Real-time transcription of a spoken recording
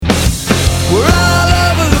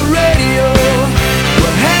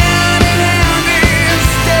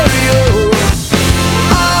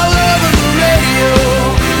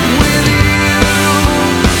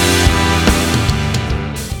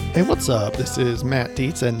up? This is Matt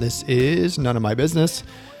Dietz, and this is None of My Business.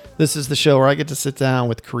 This is the show where I get to sit down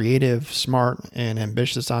with creative, smart, and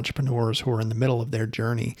ambitious entrepreneurs who are in the middle of their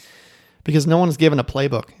journey, because no one is given a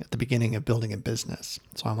playbook at the beginning of building a business.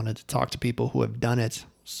 So I wanted to talk to people who have done it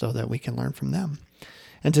so that we can learn from them.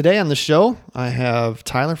 And today on the show, I have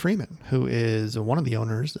Tyler Freeman, who is one of the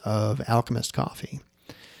owners of Alchemist Coffee.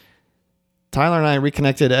 Tyler and I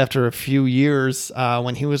reconnected after a few years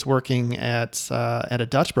when he was working at a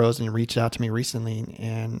Dutch Bros, and he reached out to me recently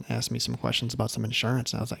and asked me some questions about some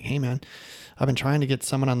insurance. And I was like, hey, man, I've been trying to get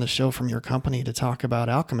someone on the show from your company to talk about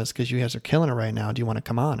Alchemist because you guys are killing it right now. Do you want to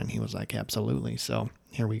come on? And he was like, absolutely. So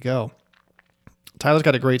here we go. Tyler's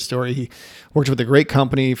got a great story. He worked with a great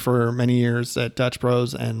company for many years at Dutch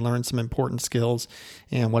Bros and learned some important skills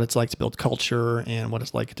and what it's like to build culture and what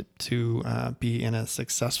it's like to be in a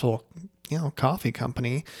successful coffee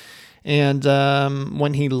company. And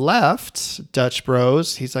when he left Dutch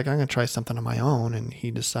Bros, he's like, I'm going to try something on my own. And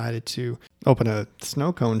he decided to open a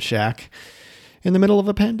snow cone shack in the middle of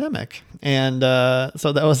a pandemic. And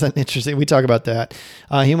so that was an interesting, we talk about that.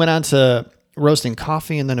 He went on to roasting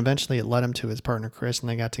coffee, and then eventually it led him to his partner, Chris, and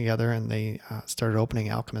they got together and they started opening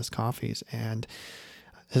Alchemist Coffees. And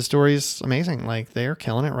his story is amazing. Like, they're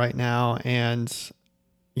killing it right now. And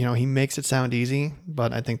he makes it sound easy,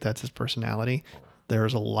 but I think that's his personality.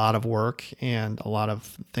 There's a lot of work and a lot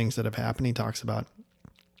of things that have happened. He talks about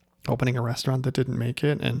opening a restaurant that didn't make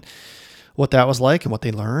it and what that was like and what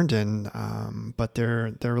they learned. And but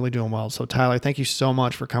they're really doing well. So Tyler, thank you so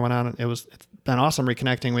much for coming on. It's been awesome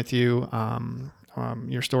reconnecting with you.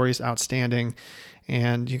 Your story is outstanding,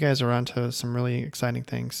 and you guys are onto some really exciting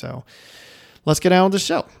things. So let's get on with the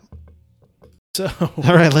show.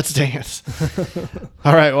 All right, let's dance.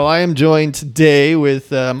 All right. Well, I am joined today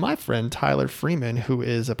with my friend Tyler Freeman, who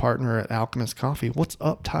is a partner at Alchemist Coffee. What's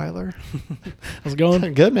up, Tyler? How's it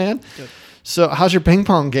going? Good, man. Good. So how's your ping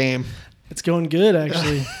pong game? It's going good,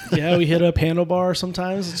 actually. Yeah, we hit up handlebar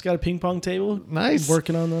sometimes. It's got a ping pong table. Nice.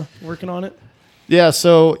 Working on it. Yeah,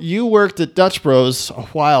 so you worked at Dutch Bros a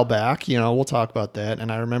while back. We'll talk about that.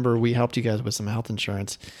 And I remember we helped you guys with some health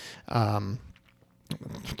insurance.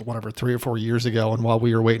 3 or 4 years ago, and while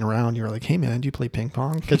we were waiting around, you were like, hey man, do you play ping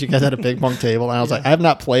pong? Because you guys had a ping pong table, and I was like, I have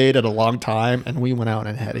not played in a long time, and we went out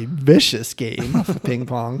and had a vicious game of ping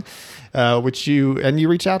pong, which you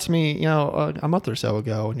reached out to me a month or so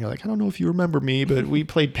ago, and you're like, I don't know if you remember me, but we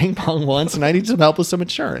played ping pong once and I need some help with some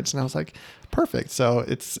insurance. And I was like, perfect. So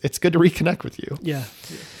it's good to reconnect with you. Yeah.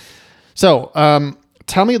 So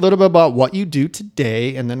tell me a little bit about what you do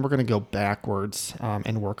today, and then we're going to go backwards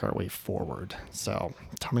and work our way forward. So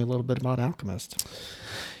tell me a little bit about Alchemist.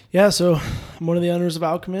 Yeah, so I'm one of the owners of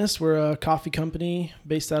Alchemist. We're a coffee company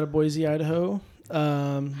based out of Boise, Idaho.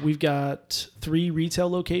 We've got 3 retail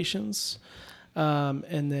locations,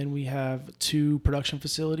 and then we have 2 production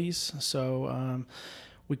facilities. So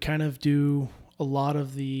we kind of do a lot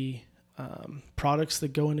of the products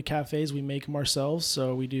that go into cafes. We make them ourselves.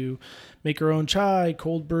 So we do make our own chai,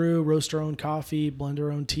 cold brew, roast our own coffee, blend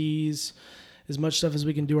our own teas, as much stuff as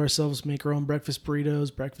we can do ourselves, make our own breakfast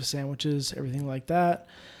burritos, breakfast sandwiches, everything like that.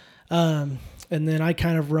 And then I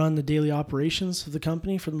kind of run the daily operations of the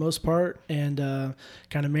company for the most part, and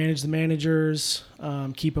kind of manage the managers,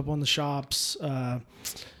 keep up on the shops,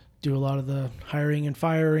 do a lot of the hiring and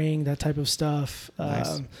firing, that type of stuff.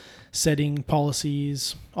 Nice. Setting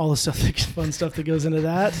policies, all the stuff, fun stuff that goes into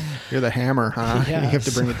that. You're the hammer, huh? Yes. You have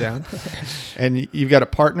to bring it down. And you've got a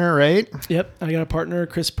partner, right? Yep. I got a partner,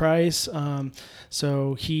 Chris Price.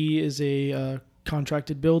 So he is a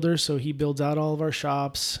contracted builder. So he builds out all of our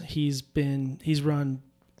shops. He's run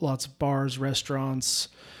lots of bars, restaurants,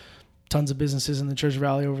 tons of businesses in the Treasure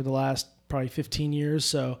Valley over the last probably 15 years.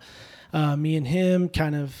 So me and him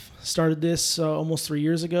kind of started this almost 3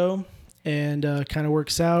 years ago. And kind of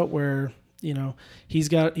works out where he's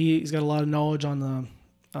got a lot of knowledge on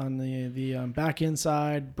the back end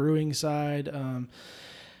side, brewing side,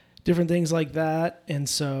 different things like that. And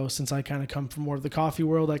so since I kind of come from more of the coffee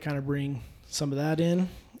world, I kind of bring some of that in.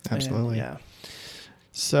 Absolutely. And, yeah.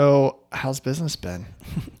 So how's business been?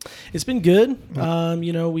 It's been good.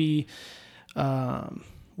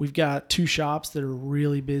 We've got 2 shops that are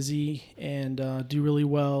really busy and do really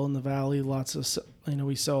well in the valley. Lots of,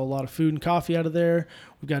 we sell a lot of food and coffee out of there.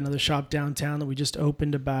 We've got another shop downtown that we just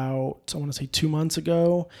opened about, I want to say 2 months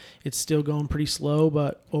ago. It's still going pretty slow,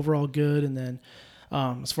 but overall good. And then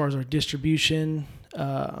as far as our distribution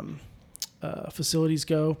facilities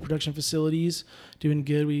go, production facilities, doing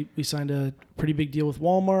good. We signed a pretty big deal with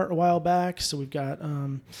Walmart a while back, so we've got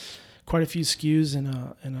quite a few SKUs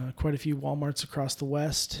and quite a few Walmarts across the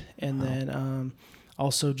West. And then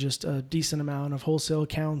Also just a decent amount of wholesale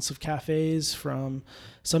accounts of cafes, from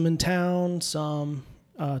some in town, some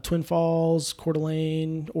Twin Falls, Coeur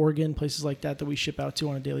d'Alene, Oregon, places like that we ship out to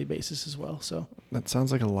on a daily basis as well. So that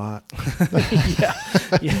sounds like a lot.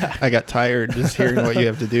 Yeah. I got tired just hearing what you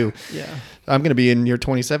have to do. Yeah. I'm going to be in your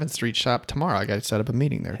 27th Street shop tomorrow. I got to set up a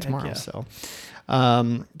meeting there tomorrow. Yeah.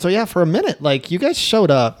 So yeah, for a minute, like you guys showed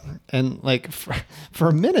up and like for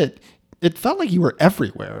a minute, it felt like you were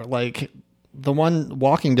everywhere. Like the one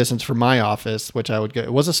walking distance from my office, which I would go,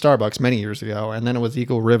 it was a Starbucks many years ago. And then it was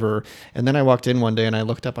Eagle River. And then I walked in one day and I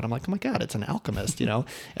looked up and I'm like, oh my God, it's an Alchemist, you know?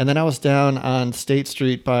 And then I was down on State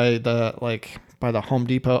Street by the Home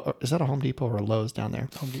Depot. Is that a Home Depot or a Lowe's down there?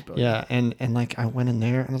 Home Depot. Yeah. And like I went in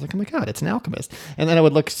there and I was like, oh my God, it's an Alchemist. And then I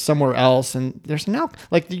would look somewhere else and there's an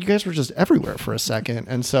like you guys were just everywhere for a second.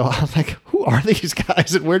 And so I was like, who are these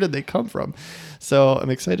guys and where did they come from? So I'm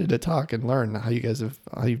excited to talk and learn how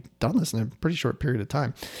you've done this in a pretty short period of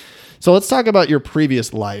time. So let's talk about your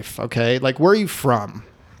previous life. Okay. Like, where are you from?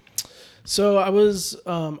 So I was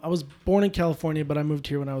born in California, but I moved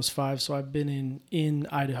here when I was 5. So I've been in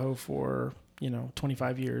Idaho for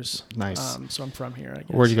 25 years. Nice. So I'm from here, I guess.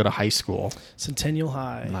 Where'd you go to high school? Centennial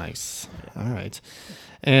High. Nice. Yeah. All right.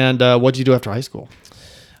 And what'd you do after high school?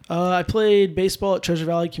 I played baseball at Treasure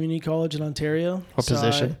Valley Community College in Ontario. What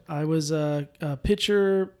position? I was a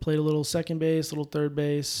pitcher, played a little second base, a little third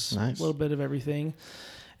base, nice. A little bit of everything.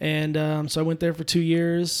 And so I went there for 2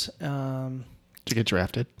 years. Did you get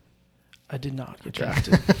drafted? I did not get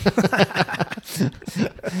drafted.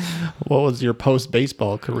 What was your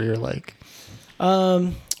post-baseball career like?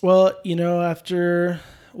 Well, after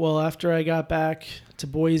I got back to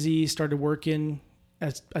Boise, started working.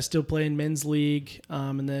 I still play in men's league.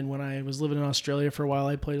 And then when I was living in Australia for a while,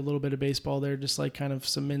 I played a little bit of baseball there, just like kind of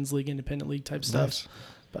some men's league, independent league type stuff. Nice.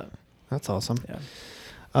 But that's awesome. Yeah.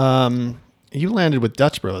 You landed with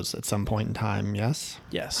Dutch Bros at some point in time, yes?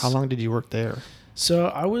 Yes. How long did you work there? So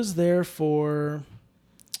I was there for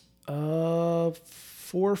 4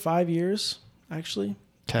 or 5 years, actually.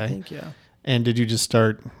 Okay. I think, yeah. And did you just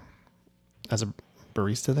start as a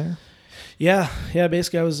barista there? Yeah.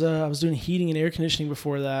 Basically, I was doing heating and air conditioning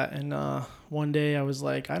before that, and one day I was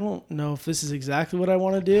like, I don't know if this is exactly what I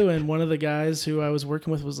want to do. And one of the guys who I was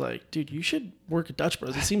working with was like, dude, you should work at Dutch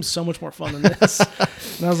Bros. It seems so much more fun than this.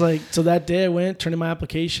 And I was like, so that day I went, turned in my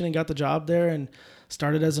application, and got the job there, and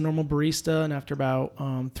started as a normal barista. And after about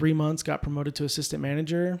 3 months, got promoted to assistant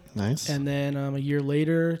manager. Nice. And then a year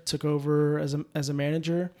later, took over as a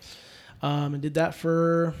manager, and did that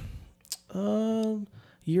for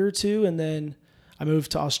year or two, and then I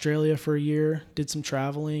moved to Australia for a year, did some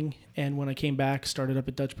traveling, and when I came back, started up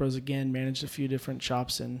at Dutch Bros again, managed a few different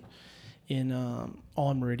shops all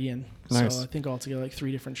in Meridian. Nice. So I think altogether like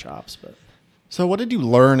 3 different shops. But so what did you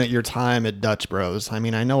learn at your time at Dutch Bros? I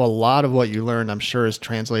mean, I know a lot of what you learned, I'm sure, is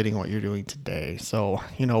translating what you're doing today. So,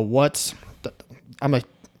 I'm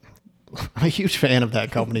a huge fan of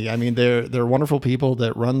that company. I mean, they're wonderful people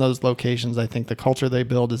that run those locations. I think the culture they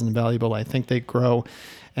build is invaluable. I think they grow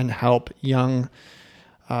and help young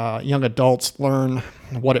adults learn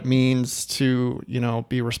what it means to,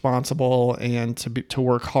 be responsible and to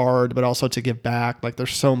work hard, but also to give back. Like,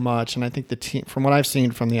 there's so much. And I think the team, from what I've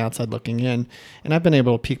seen from the outside looking in, and I've been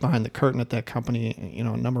able to peek behind the curtain at that company, a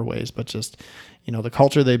number of ways, but just, the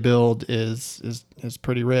culture they build is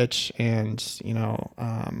pretty rich. And,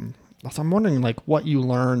 so I'm wondering, like, what you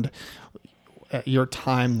learned at your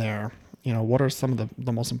time there. What are some of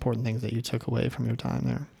the most important things that you took away from your time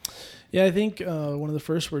there? yeah, I think one of the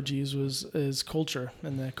first words you used is culture,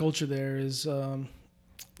 and the culture there is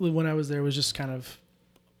when I was there was just kind of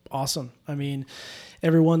awesome. I mean,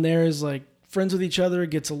 everyone there is like friends with each other,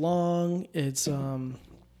 gets along. It's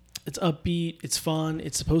upbeat, it's fun.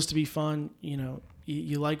 It's supposed to be fun.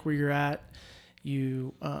 You like where you're at.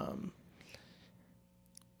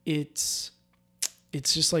 It's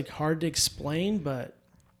just like hard to explain, but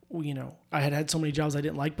I had so many jobs I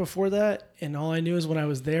didn't like before that, and all I knew is when I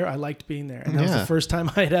was there, I liked being there, and that was the first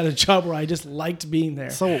time I had a job where I just liked being there.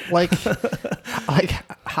 So, like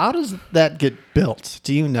how does that get built?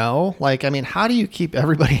 Do you know? Like, I mean, how do you keep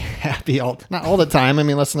everybody happy? Not all the time. I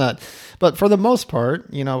mean, let's not. But for the most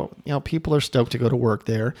part, people are stoked to go to work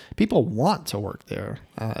there. People want to work there.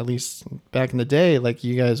 At least back in the day, like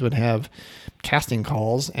you guys would have casting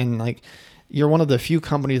calls, and like. You're one of the few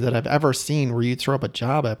companies that I've ever seen where you throw up a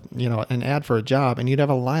job, an ad for a job, and you'd have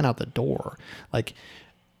a line out the door. Like,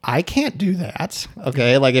 I can't do that.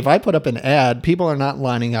 Okay. Like, if I put up an ad, people are not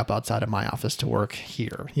lining up outside of my office to work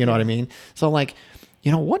here. You know what I mean? So, like,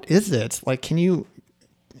 what is it? Like, can you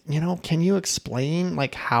can you explain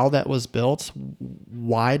like how that was built?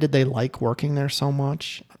 Why did they like working there so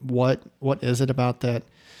much? What is it about that,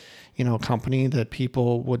 company that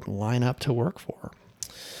people would line up to work for?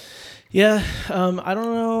 Yeah. I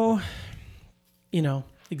don't know,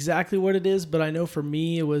 exactly what it is, but I know for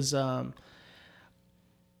me, it was,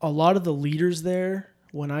 a lot of the leaders there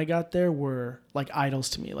when I got there were like idols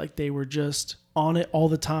to me. Like they were just on it all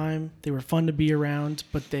the time. They were fun to be around,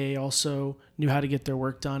 but they also knew how to get their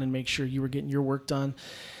work done and make sure you were getting your work done.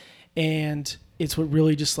 And it's what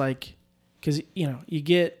really just like, cause you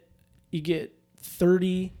get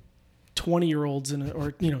 30, 20-year-olds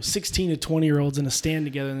or 16 to 20-year-olds in a stand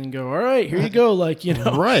together and then go, all right, here you go. Like,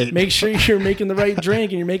 right. Make sure you're making the right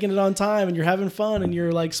drink and you're making it on time and you're having fun and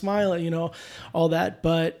you're like smiling, all that.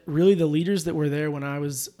 But really the leaders that were there when I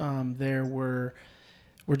was there were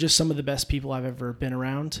just some of the best people I've ever been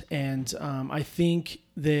around. And I think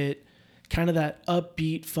that kind of that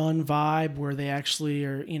upbeat, fun vibe where they actually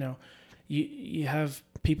are, you have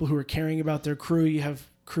people who are caring about their crew. You have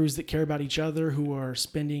crews that care about each other, who are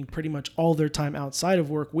spending pretty much all their time outside of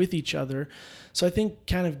work with each other. So I think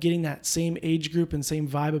kind of getting that same age group and same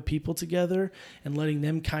vibe of people together and letting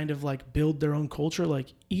them kind of like build their own culture.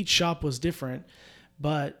 Like each shop was different,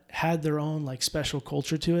 but had their own like special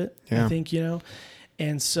culture to it, I think,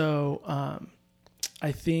 And so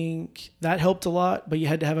I think that helped a lot, but you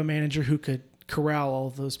had to have a manager who could corral all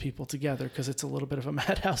of those people together because it's a little bit of a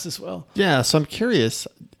madhouse as well. Yeah. So I'm curious,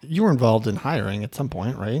 you were involved in hiring at some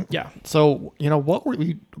point, right? Yeah. So,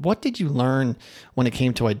 what did you learn when it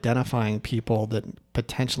came to identifying people that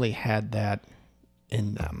potentially had that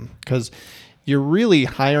in them? Because you're really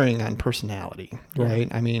hiring on personality, right?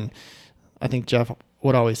 I mean, I think Jeff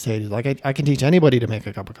would always say, he's like, I can teach anybody to make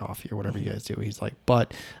a cup of coffee or whatever you guys do. He's like,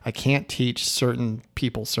 but I can't teach certain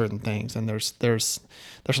people certain things. And there's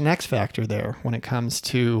an X factor there when it comes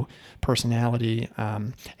to personality,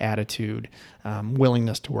 attitude,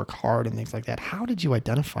 willingness to work hard and things like that. How did you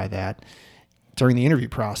identify that during the interview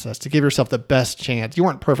process to give yourself the best chance? You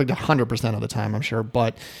weren't perfect 100% of the time, I'm sure,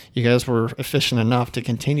 but you guys were efficient enough to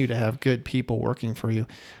continue to have good people working for you.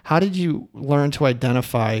 How did you learn to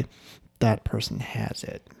identify that person has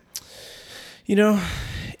it? We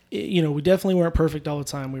definitely weren't perfect all the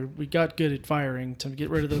time. We got good at firing to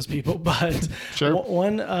get rid of those people, but sure.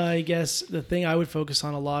 One, I guess the thing I would focus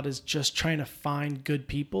on a lot is just trying to find good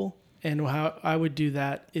people. And how I would do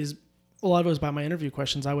that is a lot of it was by my interview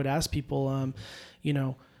questions. I would ask people,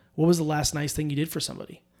 what was the last nice thing you did for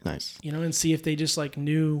somebody? Nice. And see if they just like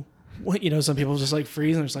knew what, some people just like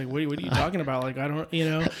freeze and it's like, what are you talking about? Like, I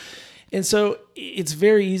don't, And so it's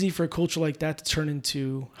very easy for a culture like that to turn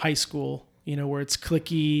into high school, where it's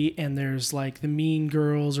cliquey and there's like the mean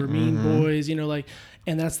girls or mean boys,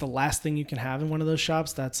 and that's the last thing you can have in one of those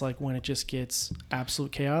shops. That's like when it just gets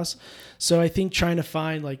absolute chaos. So I think trying to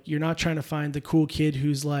find, like, you're not trying to find the cool kid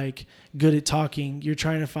who's like good at talking. You're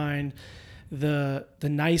trying to find the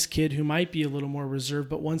nice kid who might be a little more reserved,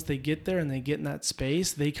 but once they get there and they get in that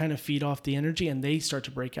space, they kind of feed off the energy and they start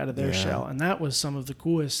to break out of their shell. And that was some of the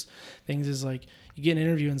coolest things is like you get an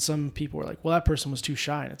interview and some people were like, well, that person was too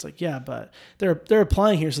shy. And it's like, yeah, but they're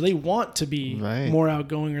applying here. So they want to be more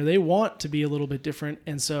outgoing or they want to be a little bit different.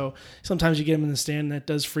 And so sometimes you get them in the stand and that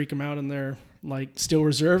does freak them out and they're like still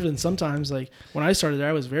reserved. And sometimes like when I started there,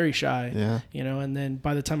 I was very shy, and then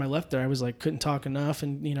by the time I left there, I was like, couldn't talk enough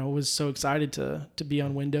and, was so excited to be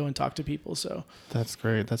on window and talk to people. So that's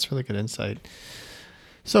great. That's really good insight.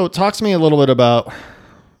 So talk to me a little bit about,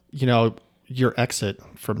 your exit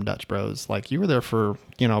from Dutch Bros. Like you were there for,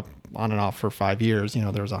 on and off for 5 years,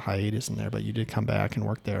 there was a hiatus in there, but you did come back and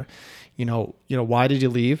work there. Why did you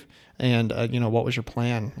leave? And, what was your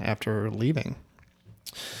plan after leaving?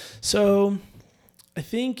 So I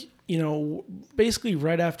think, basically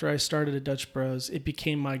right after I started at Dutch Bros, it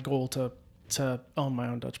became my goal to own my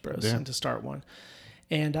own Dutch Bros and to start one.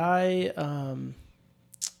 And I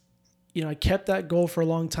kept that goal for a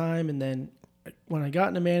long time. And then when I got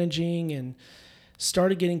into managing and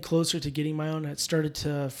started getting closer to getting my own, it started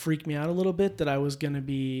to freak me out a little bit that I was going to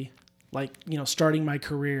be like, starting my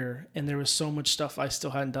career. And there was so much stuff I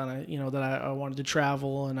still hadn't done, that I wanted to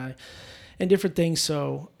travel and different things.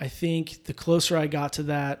 So I think the closer I got to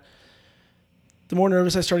that, the more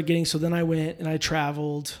nervous I started getting. So then I went and I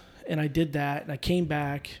traveled and I did that and I came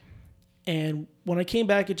back. And when I came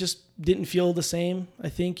back, it just didn't feel the same. I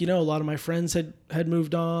think, a lot of my friends had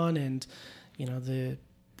moved on and, the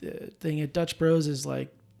thing at Dutch Bros is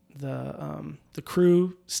like the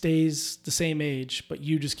crew stays the same age, but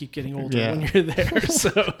you just keep getting older when you're there.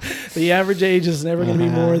 So the average age is never going to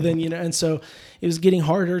be more than, and so it was getting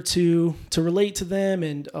harder to relate to them.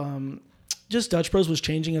 And, just Dutch Bros was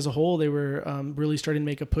changing as a whole. They were really starting to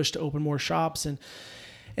make a push to open more shops.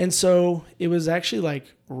 And so it was actually like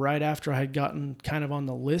right after I had gotten kind of on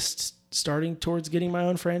the list starting towards getting my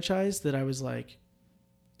own franchise that I was like,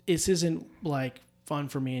 this isn't like fun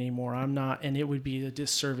for me anymore. I'm not, and it would be a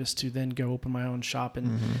disservice to then go open my own shop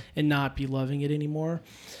and not be loving it anymore.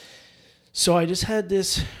 So I just had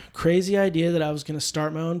this crazy idea that I was going to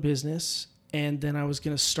start my own business, and then I was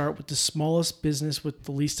going to start with the smallest business with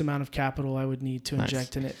the least amount of capital I would need to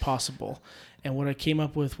inject in it possible. And what I came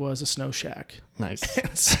up with was a snow shack. Nice.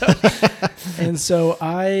 And so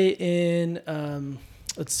I,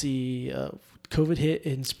 COVID hit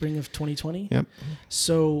in spring of 2020. Yep.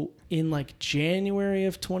 So in like January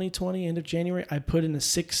of 2020, end of January, I put in a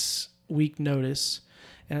 6-week notice.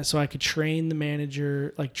 And so I could train the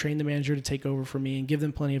manager to take over for me and give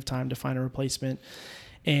them plenty of time to find a replacement.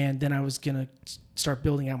 And then I was going to start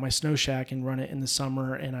building out my snow shack and run it in the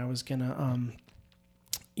summer. And I was going to,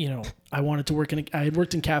 I wanted to I had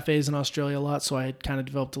worked in cafes in Australia a lot. So I had kind of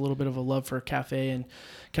developed a little bit of a love for cafe and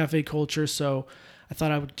cafe culture. So I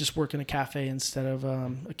thought I would just work in a cafe instead of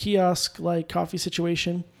a kiosk like coffee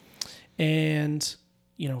situation. And,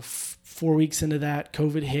 4 weeks into that,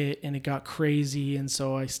 COVID hit and it got crazy. And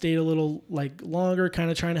so I stayed a little longer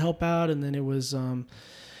kind of trying to help out. And then it was,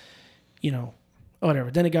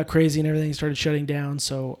 whatever. Then it got crazy and everything started shutting down.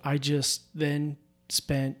 So I just then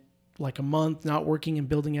spent like a month not working and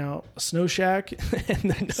building out a snow shack.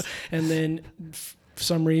 and then for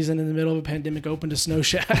some reason in the middle of a pandemic opened a snow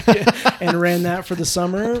shack and ran that for the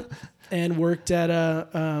summer and worked at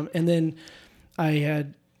and then I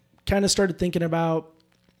had kind of started thinking about,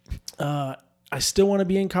 I still want to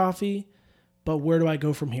be in coffee, but where do I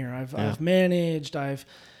go from here? I've managed, I've,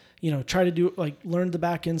 tried to do learned the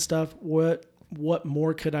back end stuff. What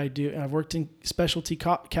more could I do? And I've worked in specialty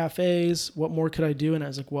cafes. What more could I do? And I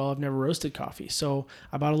was like, well, I've never roasted coffee. So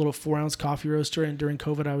I bought a little 4-ounce coffee roaster. And during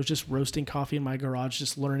COVID, I was just roasting coffee in my garage,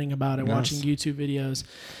 just learning about it, watching YouTube videos,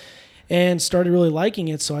 and started really liking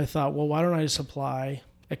it. So I thought, well, why don't I just apply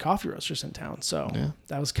at coffee roasters in town? So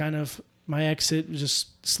that was kind of my exit.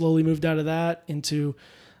 Just slowly moved out of that into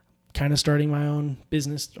kind of starting my own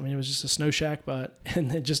business. I mean, it was just a snow shack,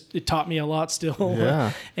 and it taught me a lot still.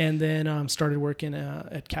 Yeah. And then started working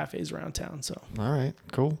at cafes around town. So. All right,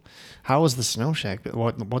 cool. How was the snow shack?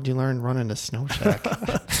 What did you learn running a snow shack?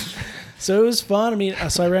 So it was fun. I mean,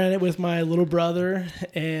 so I ran it with my little brother,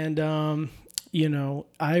 and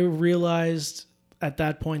I realized at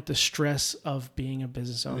that point the stress of being a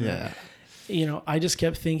business owner. Yeah. I just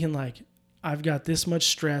kept thinking I've got this much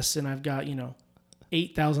stress, and I've got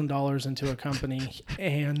 $8,000 into a company,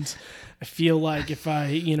 and I feel like if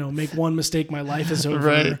I, make one mistake, my life is over.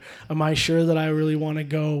 Right. Am I sure that I really want to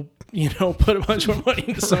go, put a bunch more money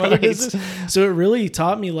into some other business? So it really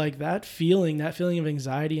taught me that feeling of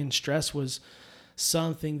anxiety and stress was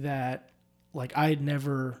something that I had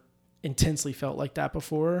never intensely felt like that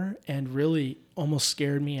before, and really almost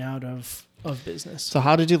scared me out of business. So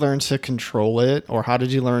how did you learn to control it, or how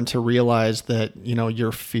did you learn to realize that,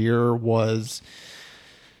 your fear was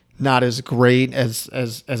not as great as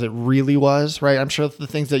it really was, right? I'm sure the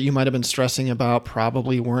things that you might have been stressing about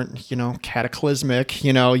probably weren't, cataclysmic.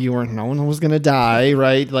 You weren't, no one was going to die,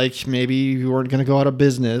 right? Maybe you weren't going to go out of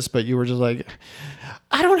business, but you were just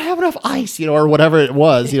I don't have enough ice, or whatever it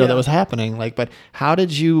was, that was happening. But how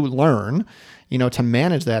did you learn, to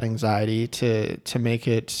manage that anxiety to make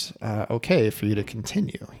it okay for you to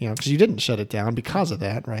continue, because you didn't shut it down because of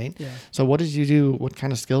that, right? Yeah. So what did you do? What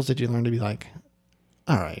kind of skills did you learn to be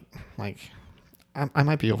all right, I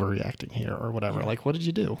might be overreacting here or whatever. What did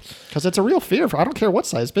you do? Because it's a real fear. I don't care what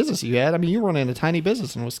size business you had. I mean, you were running a tiny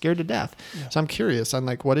business and was scared to death. Yeah. So I'm curious on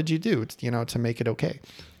what did you do, to make it okay?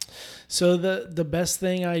 So the best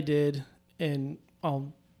thing I did, and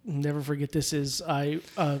I'll never forget this, is I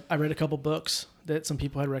read a couple books that some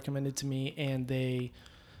people had recommended to me, and they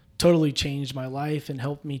totally changed my life and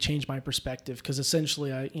helped me change my perspective. Because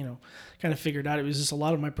essentially I, kind of figured out it was just a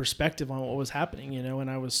lot of my perspective on what was happening, and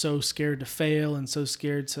I was so scared to fail and so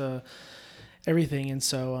scared to everything. And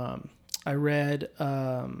so I read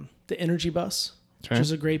The Energy Bus, which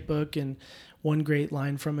is a great book, and one great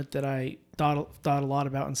line from it that I thought a lot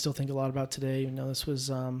about and still think a lot about today, this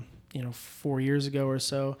was 4 years ago or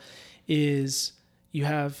so, is you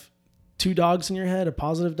have 2 dogs in your head, a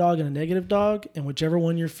positive dog and a negative dog, and whichever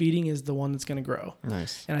one you're feeding is the one that's going to grow.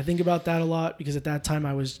 Nice. And I think about that a lot because at that time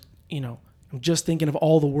I was, I'm just thinking of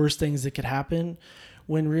all the worst things that could happen,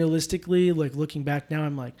 when realistically, looking back now,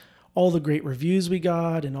 I'm all the great reviews we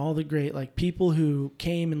got and all the great people who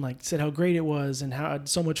came and said how great it was and how I had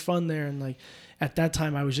so much fun there. And at that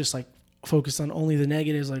time I was just focused on only the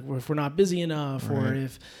negatives, like if we're not busy enough, or Right.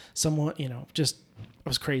 if someone, just I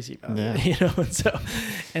was crazy about Yeah. it,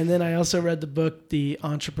 and then I also read the book, The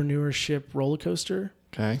Entrepreneurship Roller Coaster,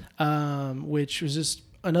 Okay. which was just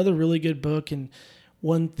another really good book. And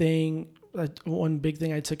one big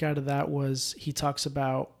thing I took out of that was he talks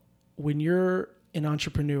about when you're an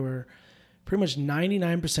entrepreneur, pretty much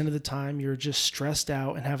 99% of the time you're just stressed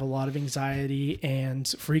out and have a lot of anxiety and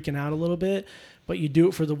freaking out a little bit, but you do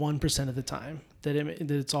it for the 1% of the time that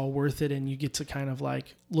it's all worth it, and you get to kind of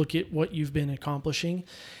like look at what you've been accomplishing.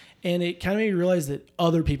 And it kind of made me realize that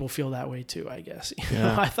other people feel that way too, I guess.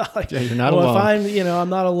 I thought like, you're not alone. if I'm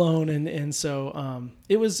not alone. And so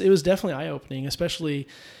it was definitely eye opening, especially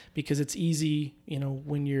because it's easy,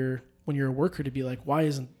 when you're a worker to be like,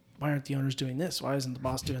 why aren't the owners doing this? Why isn't the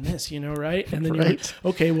boss doing this? Right? And then you're like,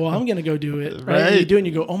 okay, well, I'm going to go do it. Right? And you do it and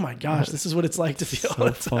you go, oh my gosh, this is what it's like to feel.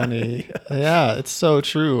 So funny. Yeah, it's so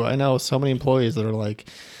true. I know so many employees that are like,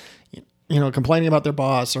 complaining about their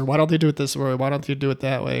boss, or why don't they do it this way? Why don't you do it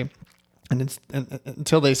that way? And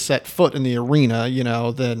until they set foot in the arena,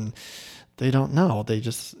 then they don't know. They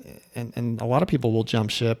just, and a lot of people will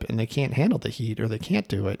jump ship and they can't handle the heat, or they can't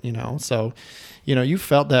do it, So, you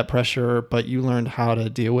felt that pressure, but you learned how to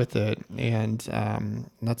deal with it. And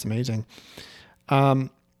that's amazing. And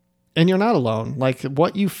you're not alone. Like,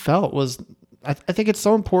 what you felt was, I think it's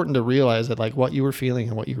so important to realize that, like, what you were feeling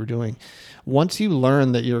and what you were doing. Once you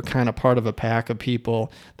learn that you're kind of part of a pack of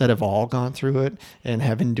people that have all gone through it and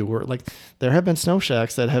have endured, like, there have been snow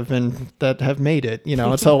shacks that have made it,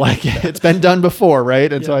 and so like it's been done before.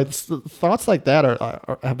 Right. And so thoughts like that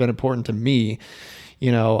have been important to me,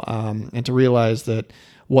 and to realize that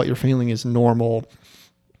what you're feeling is normal.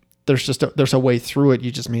 There's a way through it.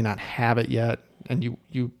 You just may not have it yet. And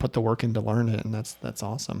you put the work in to learn it. And that's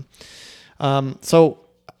awesome. So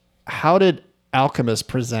how did Alchemist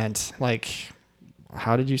present? Like,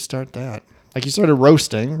 how did you start that? Like, you started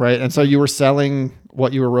roasting, right? And so you were selling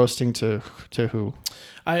what you were roasting to who?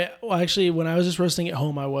 Actually, when I was just roasting at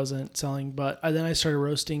home, I wasn't selling, but then I started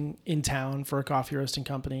roasting in town for a coffee roasting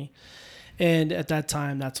company. And at that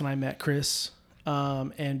time, that's when I met Chris.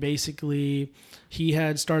 And basically he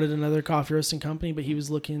had started another coffee roasting company, but he was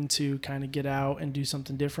looking to kind of get out and do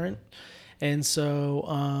something different. And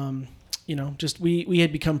so, we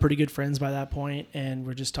had become pretty good friends by that point, and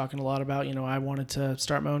we're just talking a lot about, I wanted to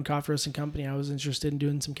start my own coffee roasting company. I was interested in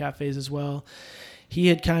doing some cafes as well. He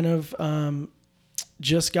had kind of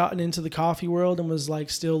just gotten into the coffee world and was like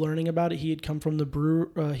still learning about it. He had come from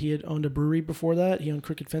the he had owned a brewery before that. He owned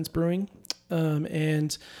Crooked Fence Brewing.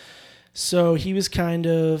 And so he was kind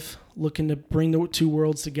of looking to bring the two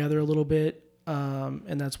worlds together a little bit.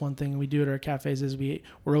 And that's one thing we do at our cafes is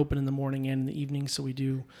we're open in the morning and in the evening. So we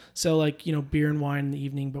do sell beer and wine in the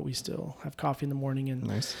evening, but we still have coffee in the morning. And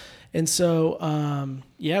nice. And so,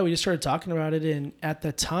 we just started talking about it. And at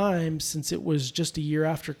the time, since it was just a year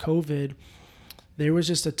after COVID, there was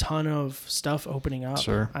just a ton of stuff opening up.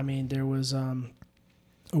 Sure. I mean, there was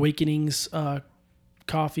Awakenings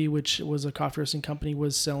Coffee, which was a coffee roasting company,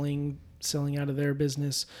 was selling out of their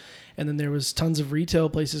business. And then there was tons of retail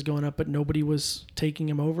places going up, but nobody was taking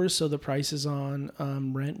them over. So the prices on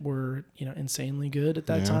rent were, insanely good at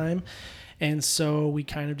that time. And so we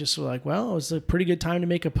kind of just were like, well, it was a pretty good time to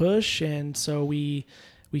make a push. And so we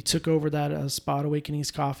took over that spot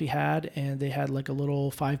Awakenings Coffee had, and they had like a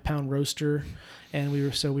little 5-pound roaster. And we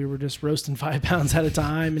were just roasting 5 pounds at a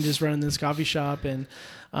time and just running this coffee shop. And,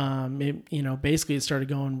 basically it started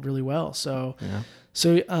going really well. So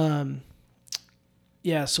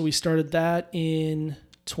we started that in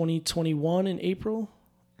 2021 in April.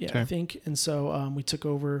 I think. And so we took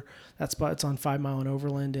over that spot. It's on 5 Mile and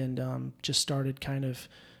Overland, and just started kind of,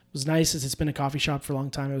 it was nice as it's been a coffee shop for a long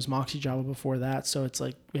time. It was Moxie Java before that. So it's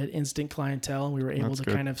like we had instant clientele, and we were able to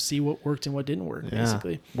kind of see what worked and what didn't work,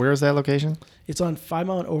 basically. Where is that location? It's on 5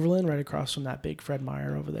 Mile and Overland, right across from that big Fred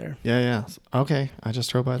Meyer over there. Yeah. Okay. I just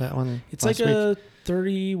drove by that one. It's like a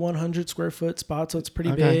 3,100 square foot spot. So it's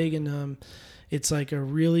pretty big. And it's like a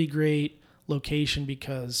really great location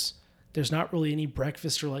because there's not really any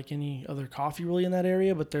breakfast or like any other coffee really in that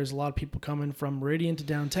area, but there's a lot of people coming from Meridian to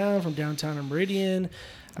downtown, from downtown to Meridian.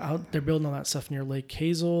 They're building all that stuff near Lake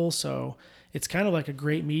Hazel. So it's kind of like a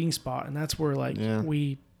great meeting spot. And that's where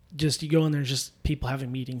you go in there, just people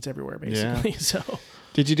having meetings everywhere, basically. Yeah. So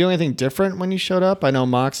did you do anything different when you showed up? I know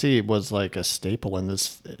Moxie was like a staple in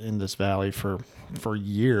this valley for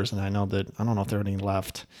years. And I don't know if there are any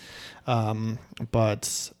left. But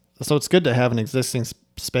so it's good to have an existing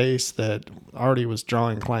space that already was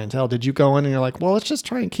drawing clientele. Did you go in and you're like, well, let's just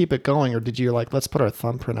try and keep it going? Or did you like, let's put our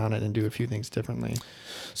thumbprint on it and do a few things differently?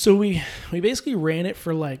 So we basically ran it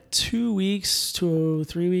for like 2 weeks to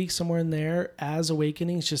 3 weeks, somewhere in there, as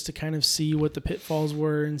Awakenings, just to kind of see what the pitfalls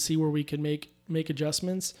were and see where we could make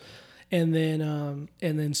adjustments, and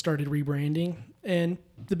then started rebranding. And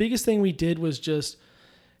the biggest thing we did was just,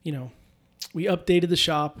 we updated the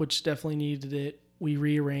shop, which definitely needed it. We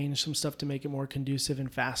rearranged some stuff to make it more conducive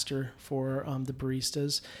and faster for the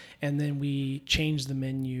baristas. And then we changed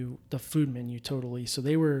the food menu totally. So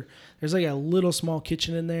there's like a little small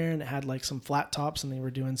kitchen in there, and it had like some flat tops, and they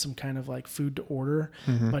were doing some kind of like food to order,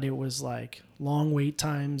 but it was like long wait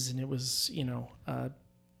times, and it was,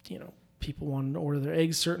 people wanted to order their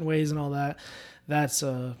eggs certain ways and all that. That's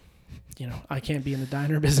I can't be in the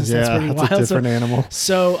diner business. Yeah, that's pretty that's wild. A different animal.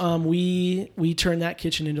 So we turned that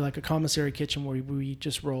kitchen into like a commissary kitchen where we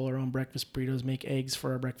just roll our own breakfast burritos, make eggs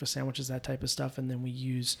for our breakfast sandwiches, that type of stuff, and then we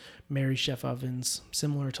use Mary Chef ovens,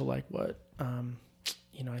 similar to like what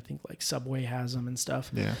I think like Subway has them and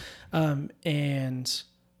stuff. Yeah. And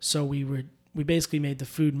so we basically made the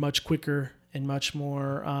food much quicker and much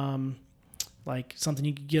more like something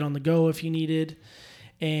you could get on the go if you needed,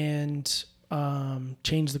 and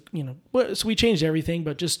change so we changed everything,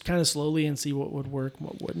 but just kind of slowly and see what would work and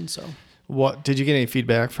what wouldn't. So what did you get any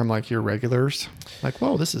feedback from like your regulars, like,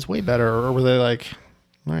 whoa, this is way better? Or were they like,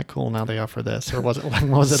 all right, cool, now they offer this? Or was it like,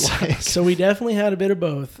 what was it like? So we definitely had a bit of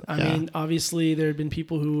both. I mean, obviously there had been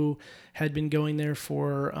people who had been going there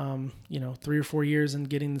for 3 or 4 years and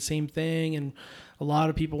getting the same thing, and a lot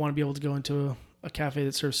of people want to be able to go into a cafe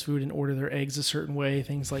that serves food and order their eggs a certain way,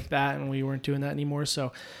 things like that, and we weren't doing that anymore.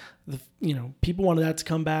 So people wanted that to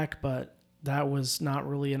come back, but that was not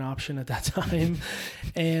really an option at that time.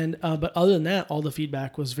 And but other than that, all the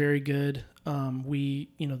feedback was very good.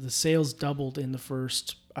 The sales doubled in the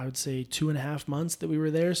first, I would say, 2.5 months that we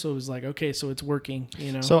were there. So it was like, okay, so it's working.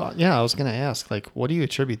 So yeah, I was gonna ask, like, what do you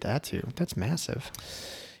attribute that to? That's massive.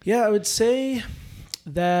 Yeah, I would say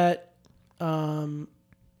that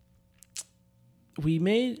we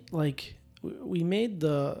made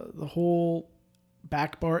the whole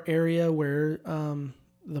back bar area where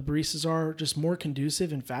the baristas are just more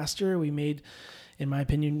conducive and faster. We made, in my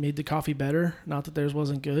opinion, the coffee better. Not that theirs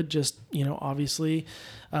wasn't good, just obviously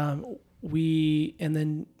and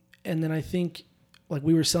then I think like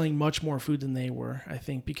we were selling much more food than they were, I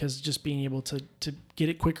think, because just being able to get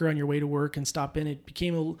it quicker on your way to work and stop in, it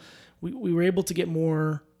became we were able to get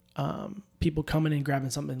more people coming and grabbing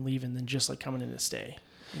something and leaving than just like coming in to stay.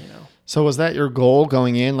 So was that your goal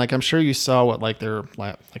going in? Like, I'm sure you saw what like their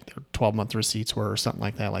 12-month receipts were or something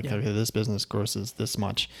like that. Like, okay, this business grosses this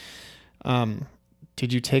much.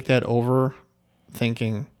 Did you take that over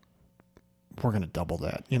thinking we're going to double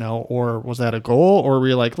that, or was that a goal, or were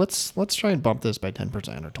you like, let's try and bump this by 10%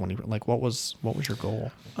 or 20%? Like, what was your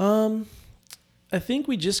goal? I think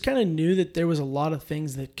we just kind of knew that there was a lot of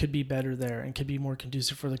things that could be better there and could be more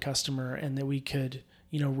conducive for the customer, and that we could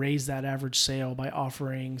raise that average sale by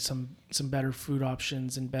offering some better food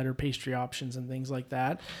options and better pastry options and things like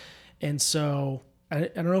that. And so I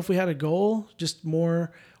don't know if we had a goal, just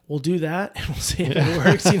more, we'll do that and we'll see if it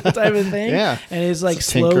works, type of thing. Yeah. And it's like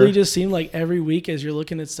slowly just seemed like every week as you're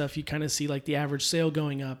looking at stuff, you kind of see like the average sale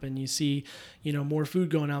going up, and you see, more food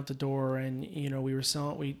going out the door. And,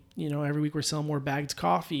 every week we're selling more bagged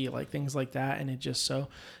coffee, like things like that. And it just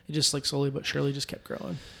like slowly but surely just kept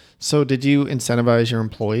growing. So did you incentivize your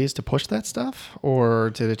employees to push that stuff,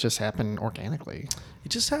 or did it just happen organically? It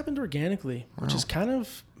just happened organically, which is kind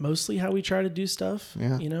of mostly how we try to do stuff,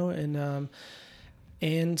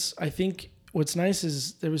 and I think what's nice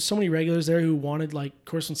is there was so many regulars there who wanted, like, of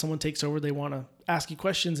course, when someone takes over, they want to ask you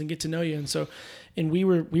questions and get to know you. And we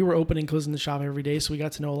were open and closing the shop every day. So we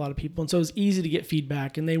got to know a lot of people. And so it was easy to get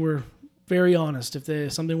feedback, and they were very honest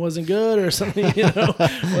if something wasn't good or something,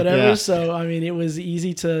 whatever. Yeah. So, I mean, it was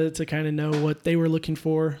easy to kind of know what they were looking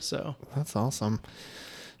for. So that's awesome.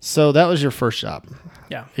 So that was your first shop.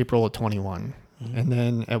 Yeah. April of 21. Mm-hmm. And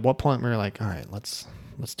then at what point were you like, all right, let's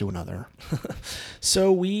do another?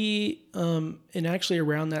 So we, and actually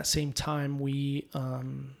around that same time, we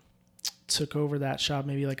took over that shop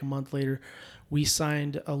maybe like a month later. We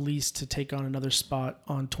signed a lease to take on another spot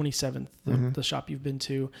on 27th, the shop you've been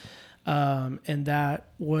to. And that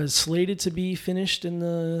was slated to be finished in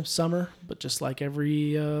the summer, but just like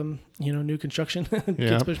every, new construction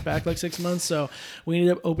gets pushed back like 6 months. So we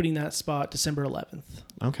ended up opening that spot December 11th.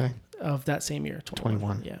 Okay. Of that same year,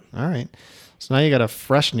 21. Yeah. All right. So now you got a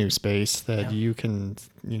fresh new space that you can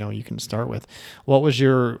start with. What was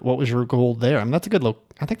your goal there? I mean, that's a good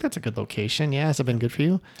I think that's a good location. Yeah. Has it been good for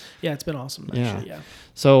you? Yeah, it's been awesome. Actually, yeah.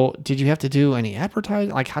 So did you have to do any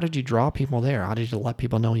advertising? Like, how did you draw people there? How did you let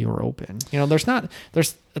people know you were open?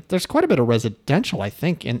 There's quite a bit of residential, I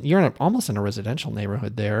think, and you're almost in a residential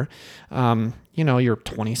neighborhood there. You're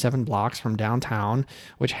 27 blocks from downtown,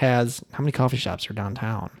 which has, how many coffee shops are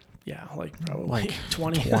downtown? Yeah, like probably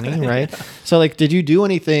 20. 20, right? So like, did you do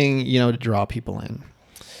anything, to draw people in?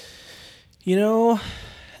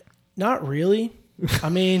 Not really. I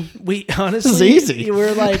mean, we honestly, this is easy.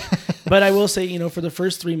 We're like, but I will say, for the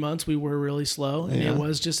first 3 months we were really slow, and it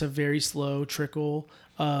was just a very slow trickle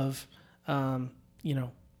of,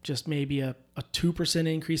 just maybe a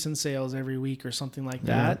 2% increase in sales every week or something like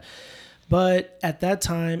that. But at that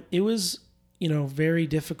time it was, very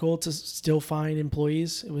difficult to still find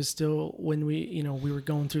employees. It was still when we were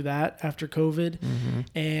going through that after COVID. Mm-hmm.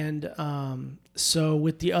 And, so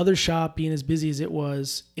with the other shop being as busy as it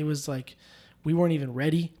was like, we weren't even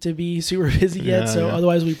ready to be super busy yet.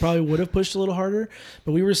 Otherwise we probably would have pushed a little harder,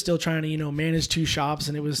 but we were still trying to, manage 2 shops,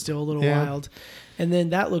 and it was still a little wild. And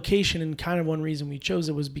then that location, and kind of one reason we chose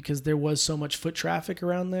it was because there was so much foot traffic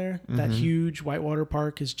around there. Mm-hmm. That huge Whitewater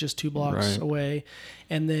Park is just 2 blocks away.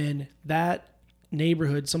 And then that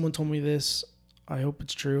neighborhood, someone told me this, I hope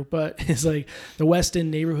it's true, but it's like the West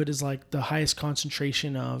End neighborhood is like the highest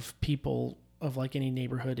concentration of people of like any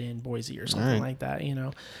neighborhood in Boise or something like that,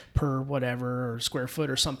 per whatever, or square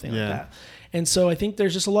foot or something like that. And so I think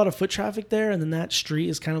there's just a lot of foot traffic there. And then that street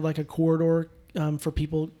is kind of like a corridor for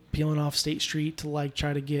people peeling off State Street to like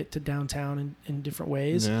try to get to downtown in different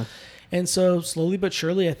ways. Yeah. And so slowly but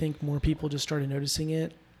surely, I think more people just started noticing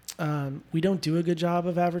it. We don't do a good job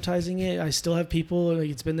of advertising it. I still have people,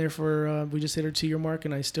 like, it's been there for, we just hit our 2-year mark,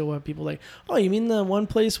 and I still have people like, oh, you mean the one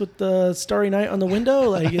place with the Starry Night on the window?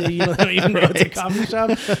 Like, they don't even know it's a coffee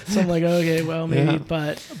shop. So I'm like, okay, well, maybe.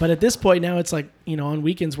 Yeah. But at this point now, it's like, on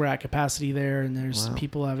weekends we're at capacity there, and there's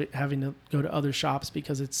people having to go to other shops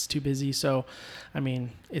because it's too busy. So, I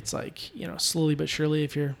mean, it's like, slowly but surely,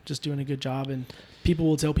 if you're just doing a good job, and people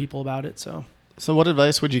will tell people about it. So what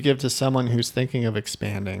advice would you give to someone who's thinking of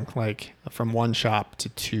expanding, like from 1 shop to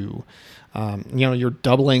 2? You're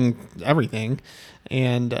doubling everything,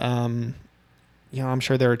 and I'm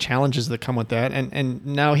sure there are challenges that come with that. And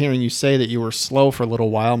now hearing you say that you were slow for a little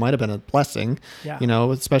while might have been a blessing. Yeah.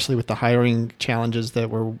 Especially with the hiring challenges that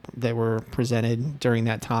were presented during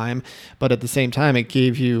that time. But at the same time, it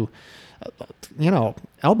gave you,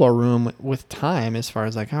 elbow room with time, as far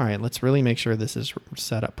as like, all right, let's really make sure this is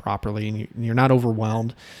set up properly and you're not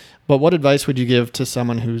overwhelmed. But what advice would you give to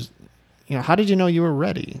someone who's, how did you know you were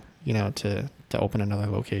ready, to open another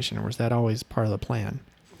location? Or was that always part of the plan?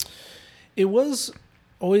 It was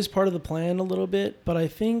always part of the plan a little bit, but I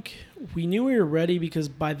think we knew we were ready because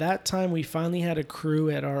by that time we finally had a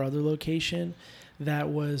crew at our other location that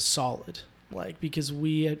was solid. Like, because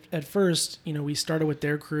we at first, we started with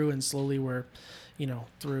their crew, and slowly we're,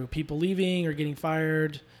 through people leaving or getting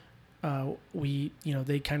fired,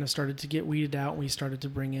 they kind of started to get weeded out, and we started to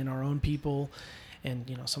bring in our own people,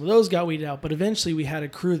 and, some of those got weeded out, but eventually we had a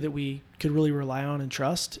crew that we could really rely on and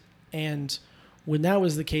trust. And when that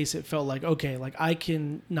was the case, it felt like, okay, like I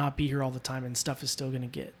can not be here all the time and stuff is still going to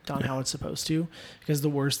get done how it's supposed to. Because the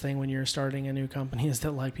worst thing when you're starting a new company is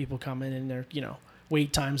that like people come in and they're,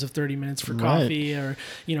 wait times of 30 minutes for coffee, or,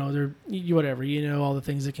 they're whatever, all the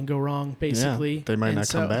things that can go wrong, basically. Yeah, they might not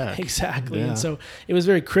come back. Exactly. Yeah. And so it was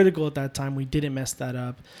very critical at that time. We didn't mess that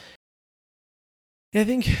up. And I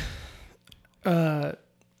think,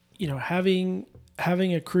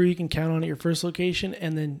 having a crew you can count on at your first location,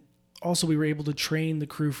 and then also we were able to train the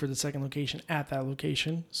crew for the second location at that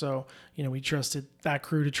location. So, we trusted that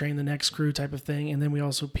crew to train the next crew type of thing. And then we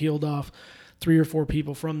also peeled off 3 or 4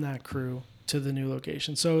 people from that crew to the new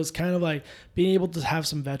location. So it's kind of like being able to have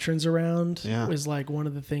some veterans around is like one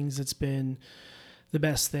of the things that's been the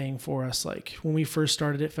best thing for us. Like when we first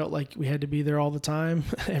started, it felt like we had to be there all the time,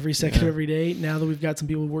 every second, every day. Now that we've got some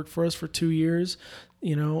people who worked for us for 2 years,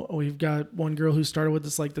 we've got one girl who started with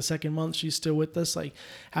us like the second month. She's still with us. Like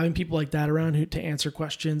having people like that around to answer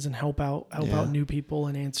questions and help out new people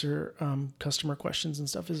and answer customer questions and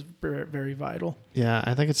stuff is very, very vital. Yeah,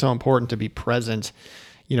 I think it's so important to be present,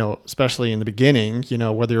 especially in the beginning,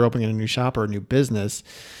 whether you're opening a new shop or a new business,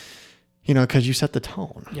 because you set the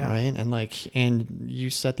tone, right? And you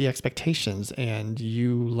set the expectations and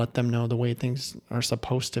you let them know the way things are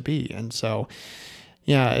supposed to be. And so,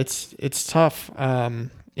 yeah, it's tough.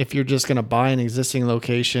 if you're just going to buy an existing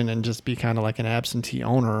location and just be kind of like an absentee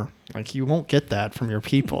owner, like you won't get that from your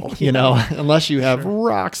people, you know, unless you have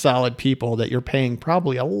rock solid people that you're paying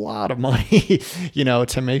probably a lot of money, you know,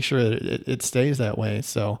 to make sure it stays that way.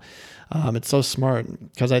 So it's so smart,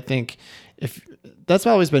 because I think that's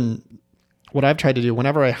always been what I've tried to do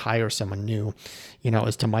whenever I hire someone new, you know,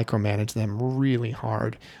 is to micromanage them really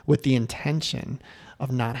hard with the intention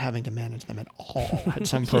of not having to manage them at all at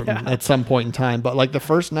some point in time. But like the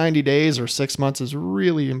first 90 days or 6 months is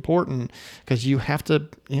really important, because you have to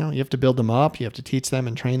build them up. You have to teach them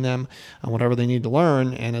and train them on whatever they need to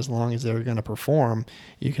learn. And as long as they're going to perform,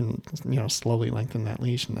 you can, you know, slowly lengthen that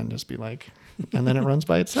leash and then just be like, and then it runs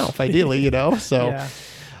by itself, ideally, you know? So,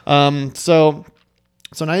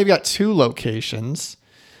 so now you've got 2 locations.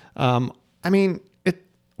 I mean,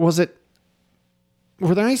 were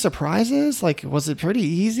there any surprises? Like, was it pretty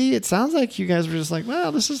easy? It sounds like you guys were just like,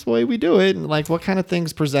 well, this is the way we do it. And like, what kind of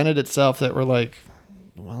things presented itself that were like,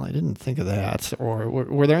 well, I didn't think of that? Or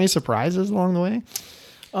were there any surprises along the way?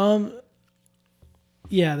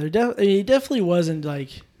 Yeah, it definitely wasn't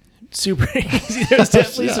like super easy. There was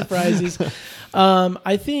definitely surprises.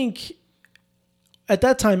 I think at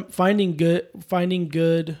that time, finding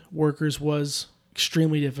good workers was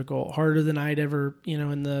extremely difficult, harder than I'd ever, you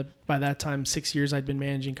know, by that time, 6 years I'd been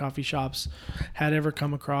managing coffee shops, had ever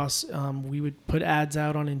come across. We would put ads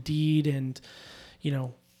out on Indeed, and, you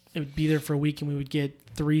know, it would be there for a week and we would get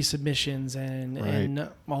 3 submissions, and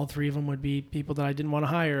all 3 of them would be people that I didn't want to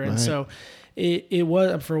hire. And so it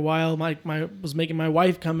was, for a while, was making my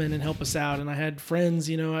wife come in and help us out. And I had friends,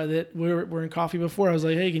 you know, that were in coffee before. I was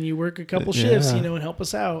like, hey, can you work a couple shifts, you know, and help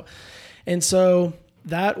us out? And so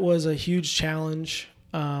that was a huge challenge,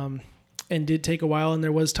 and did take a while. And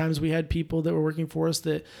there was times we had people that were working for us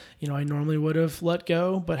that, you know, I normally would have let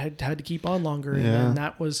go, but had to keep on longer. And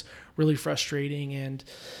that was really frustrating. And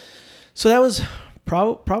so that was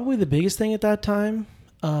probably the biggest thing at that time.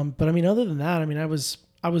 But I mean, other than that, I mean, I was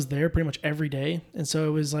there pretty much every day. And so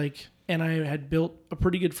it was like, and I had built a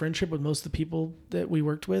pretty good friendship with most of the people that we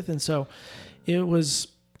worked with. And so it was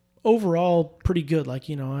overall pretty good. Like,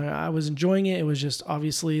 you know, I was enjoying it. It was just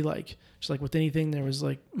obviously like, just like with anything, there was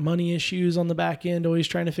like money issues on the back end, always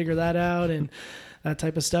trying to figure that out and that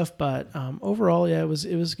type of stuff. But overall, yeah, it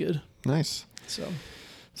was good. Nice.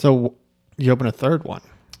 So you opened a third one.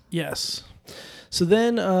 Yes. So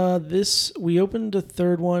then we opened a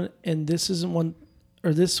third one, and this one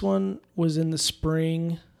was in the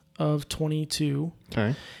spring of 22.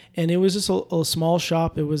 Okay. And it was just a small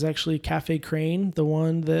shop. It was actually Cafe Crane, the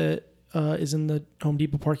one that is in the Home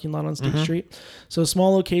Depot parking lot on State Street. So a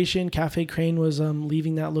small location. Cafe Crane was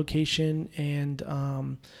leaving that location, and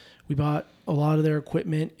we bought a lot of their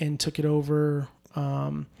equipment and took it over.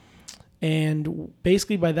 And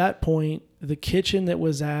basically by that point, the kitchen that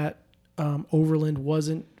was at Overland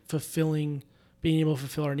wasn't being able to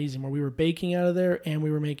fulfill our needs anymore. We were baking out of there, and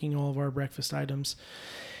we were making all of our breakfast items.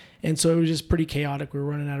 And so it was just pretty chaotic. We were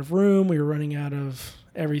running out of room. We were running out of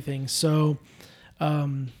everything. So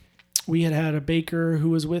we had a baker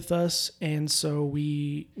who was with us. And so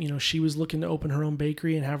she was looking to open her own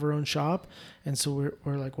bakery and have her own shop. And so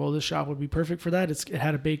we're like, well, this shop would be perfect for that. It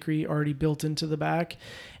had a bakery already built into the back.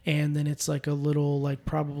 And then it's like a little, like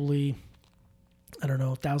probably, I don't know,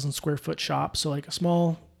 1,000 square foot shop. So like a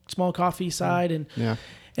small coffee side.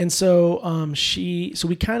 And so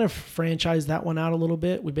we kind of franchised that one out a little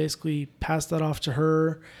bit. We basically passed that off to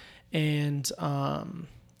her, and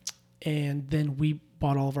then we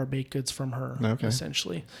bought all of our baked goods from her,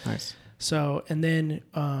 essentially. Nice. So, and then,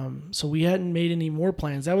 so we hadn't made any more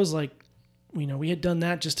plans. That was like, you know, we had done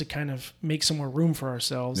that just to kind of make some more room for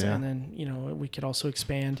ourselves. And then, you know, we could also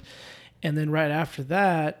expand. And then right after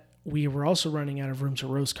that, we were also running out of room to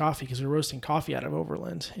roast coffee, because we were roasting coffee out of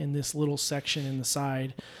Overland in this little section in the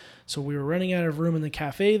side. So we were running out of room in the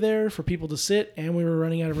cafe there for people to sit, and we were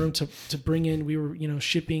running out of room to bring in. We were, you know,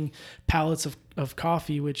 shipping pallets of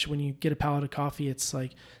coffee, which when you get a pallet of coffee, it's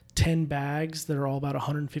like 10 bags that are all about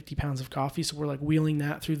 150 pounds of coffee. So we're like wheeling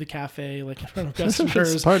that through the cafe, like in front of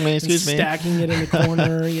customers. Pardon me, excuse me. Stacking it in the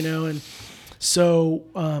corner, you know. And so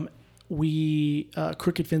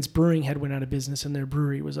Crooked Fence Brewing had went out of business, and their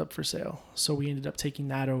brewery was up for sale. So we ended up taking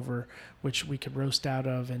that over, which we could roast out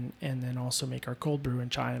of, and then also make our cold brew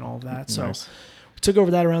and chai and all of that. So we took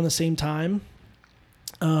over that around the same time,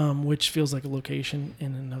 which feels like a location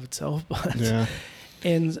in and of itself. But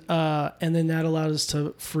and then that allowed us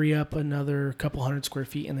to free up another couple 100 square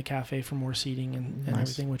feet in the cafe for more seating and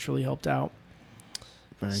everything, which really helped out.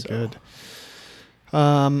 Very good.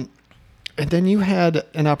 And then you had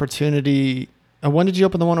an opportunity. When did you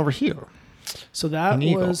open the one over here? So that An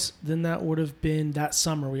Eagle. that would have been that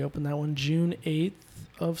summer. We opened that one June 8th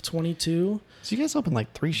of 22. So you guys opened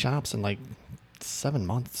like 3 shops in like 7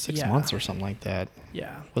 months, 6 months or something like that.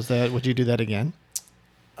 Yeah. Would you do that again?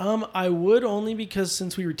 I would, only because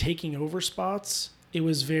since we were taking over spots, it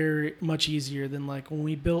was very much easier than like when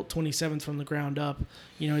we built 27th from the ground up.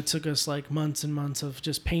 It took us like months and months of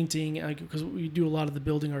just painting, because we do a lot of the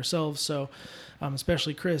building ourselves. So,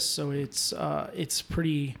 especially Chris. So it's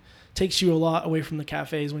pretty, takes you a lot away from the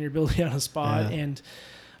cafes when you're building out a spot, and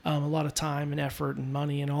a lot of time and effort and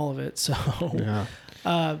money and all of it. So,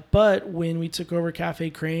 but when we took over Cafe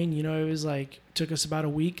Crane, it was like, took us about a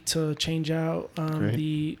week to change out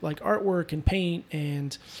the like artwork and paint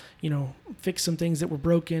and, fix some things that were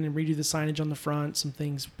broken and redo the signage on the front, some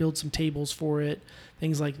things, build some tables for it,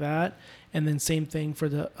 things like that. And then same thing for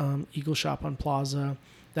the Eagle shop on Plaza.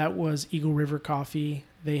 That was Eagle River Coffee.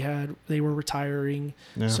 They were retiring.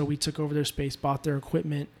 Yeah. So we took over their space, bought their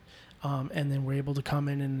equipment, and then we're able to come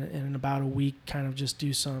in and in about a week kind of just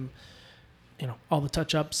do some, all the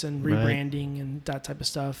touch-ups and rebranding and that type of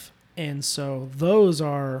stuff. And so those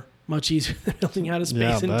are much easier than building out a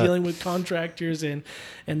space and dealing with contractors and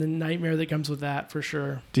the nightmare that comes with that, for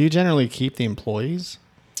sure. Do you generally keep the employees?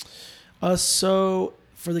 So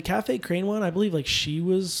for the Cafe Crane one, I believe like she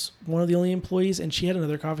was one of the only employees, and she had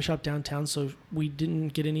another coffee shop downtown, so we didn't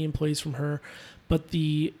get any employees from her. But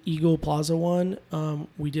the Eagle Plaza one,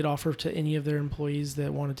 we did offer to any of their employees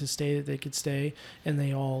that wanted to stay that they could stay, and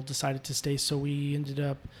they all decided to stay. So we ended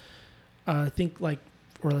up, I think there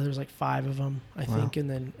was like 5 of them, I think,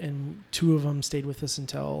 and 2 of them stayed with us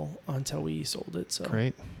until we sold it. So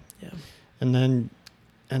great, yeah. And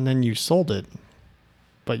then you sold it,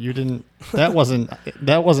 but you didn't. That wasn't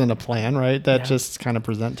a plan, right? That just kind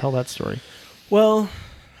of tell that story. Well,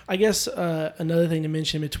 I guess another thing to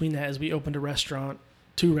mention between that is we opened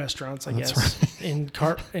 2 restaurants, I guess,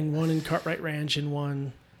 right. in one in Cartwright Ranch and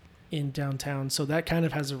one in downtown. So that kind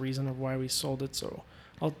of has a reason of why we sold it. So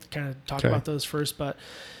I'll kind of talk about those first. But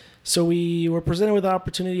so we were presented with an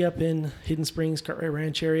opportunity up in Hidden Springs, Cartwright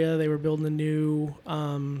Ranch area. They were building a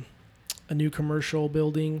new commercial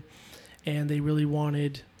building, and they really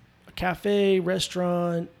wanted a cafe,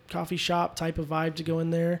 restaurant, coffee shop type of vibe to go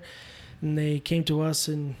in there. And they came to us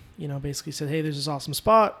and, basically said, hey, there's this awesome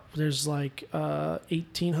spot. There's like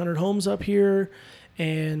 1,800 homes up here,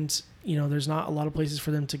 and, there's not a lot of places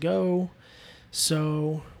for them to go.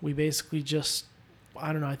 So we basically just,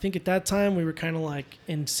 I don't know, I think at that time we were kind of like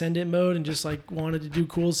in send it mode and just like wanted to do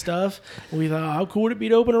cool stuff. And we thought, how cool would it be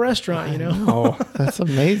to open a restaurant, Oh, that's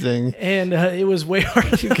amazing. And it was way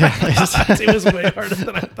harder than I thought. It was way harder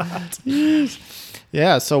than I thought.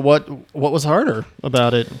 Yeah. So what was harder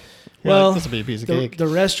about it? Well, this would be a piece of cake. The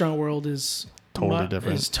restaurant world is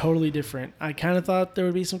totally different. I kind of thought there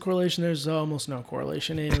would be some correlation. There's almost no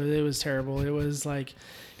correlation. It was terrible. It was like,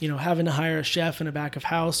 having to hire a chef in a back of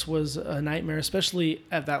house was a nightmare, especially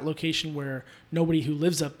at that location where nobody who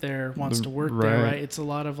lives up there wants to work there, right? It's a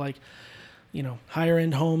lot of like, higher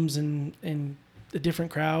end homes and a different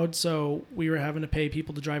crowd. So we were having to pay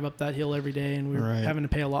people to drive up that hill every day, and we were having to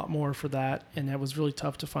pay a lot more for that. And that was really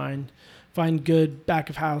tough to find good back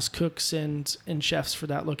of house cooks and chefs for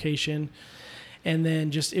that location. And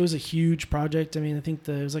then it was a huge project. I mean, I think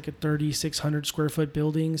it was like a 3,600 square foot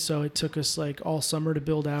building. So it took us like all summer to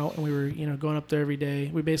build out, and we were, going up there every day.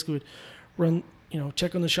 We basically would run,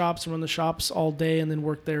 check on the shops and run the shops all day, and then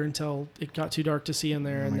work there until it got too dark to see in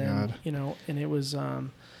there. And it was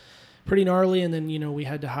pretty gnarly. And then, we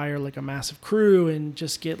had to hire like a massive crew and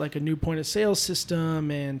just get like a new point of sale system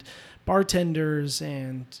and bartenders,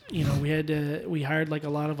 and we hired like a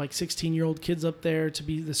lot of like 16-year-old kids up there to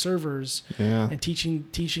be the servers, and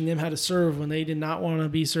teaching them how to serve when they did not want to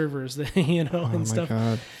be servers, and stuff.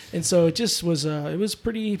 God. And so it just was it was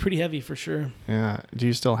pretty heavy for sure. Yeah. Do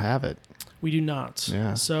you still have it? We do not.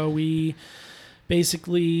 Yeah. So we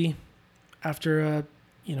basically, after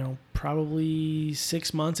probably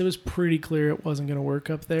 6 months, it was pretty clear it wasn't going to work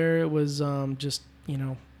up there. It was just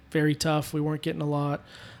very tough. We weren't getting a lot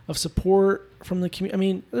of support from the community. I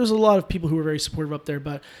mean, there's a lot of people who were very supportive up there,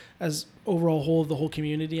 but as overall whole of the whole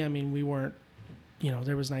community, I mean, we weren't,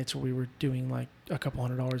 there was nights where we were doing like a couple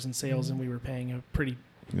 $100 in sales, and we were paying a pretty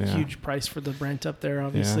huge price for the rent up there,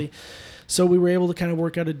 obviously. Yeah. So we were able to kind of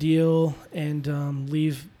work out a deal and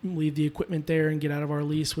leave the equipment there and get out of our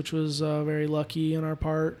lease, which was very lucky on our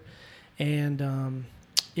part. And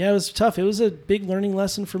it was tough. It was a big learning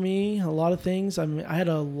lesson for me. A lot of things. I mean, I had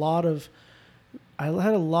a lot of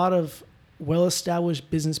well-established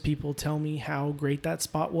business people tell me how great that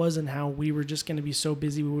spot was and how we were just going to be so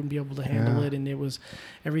busy we wouldn't be able to handle it, and it was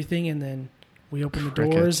everything. And then we opened the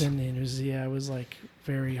doors, and it was like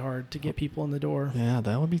very hard to get people in the door. Yeah,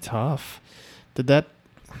 that would be tough. Did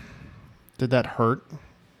that hurt,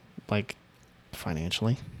 like,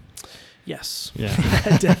 financially? Yes. Yeah.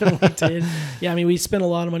 It definitely did. Yeah, I mean, we spent a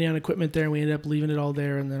lot of money on equipment there, and we ended up leaving it all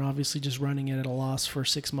there, and then obviously just running it at a loss for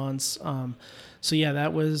 6 months. So yeah,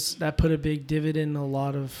 that put a big divot in a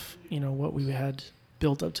lot of, what we had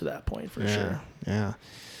built up to that point for sure. Yeah.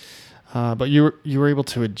 But you were able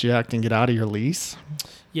to eject and get out of your lease?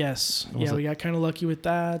 Yes. Yeah, we got kind of lucky with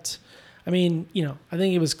that. I mean, I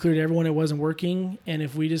think it was clear to everyone it wasn't working, and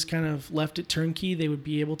if we just kind of left it turnkey, they would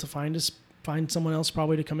be able to find someone else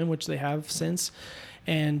probably to come in, which they have since.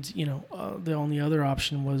 And, the only other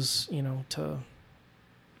option was, to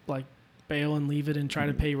like bail and leave it and try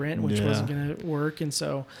to pay rent, which wasn't going to work. And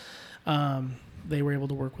so they were able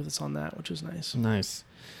to work with us on that, which was nice. Nice.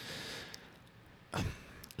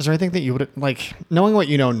 Is there anything that you would, like, knowing what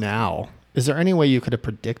you know now, is there any way you could have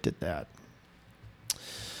predicted that?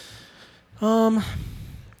 I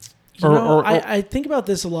think about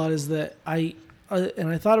this a lot, is that and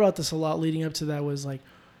I thought about this a lot leading up to that, was like,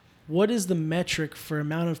 what is the metric for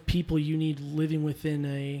amount of people you need living within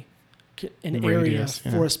an area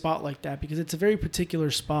for a spot like that? Because it's a very particular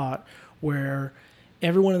spot where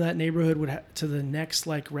everyone in that neighborhood would to the next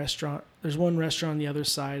like restaurant. There's one restaurant on the other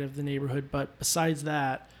side of the neighborhood, but besides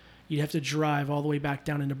that, you'd have to drive all the way back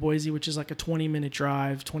down into Boise, which is like a 20-minute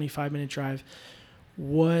drive, 25-minute drive.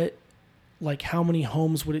 How many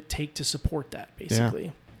homes would it take to support that,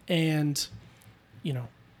 basically? Yeah. And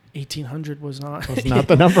 1,800 was not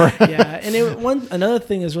the number. Yeah, and another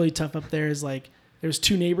thing that's really tough up there is like there's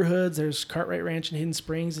two neighborhoods. There's Cartwright Ranch and Hidden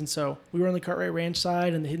Springs, and so we were on the Cartwright Ranch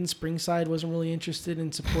side, and the Hidden Springs side wasn't really interested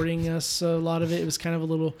in supporting us. A lot of it was kind of a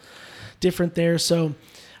little different there. So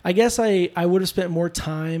I guess I would have spent more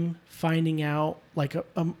time finding out, like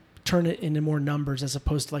turn it into more numbers as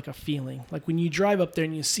opposed to like a feeling. Like when you drive up there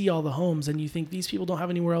and you see all the homes and you think these people don't have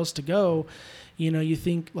anywhere else to go, you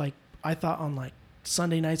think, like, I thought on like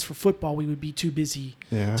Sunday nights for football we would be too busy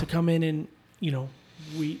to come in, and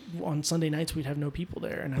we on Sunday nights we'd have no people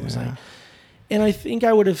there, and I was like, and I think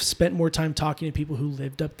I would have spent more time talking to people who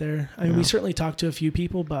lived up there. I mean, we certainly talked to a few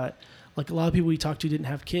people, but like a lot of people we talked to didn't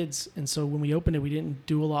have kids, and so when we opened it, we didn't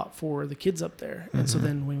do a lot for the kids up there. And so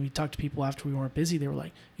then when we talked to people after we weren't busy, they were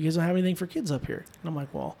like, "You guys don't have anything for kids up here?" And I'm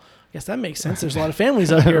like, "Well, I guess that makes sense. There's a lot of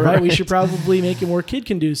families up here, right? We should probably make it more kid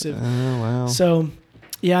conducive." Oh wow! So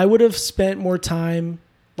yeah, I would have spent more time,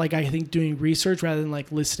 like, I think, doing research rather than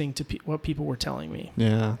like listening to what people were telling me.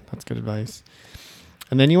 Yeah, that's good advice.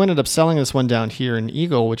 And then you ended up selling this one down here in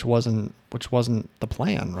Eagle, which wasn't the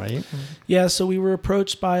plan, right? Yeah, so we were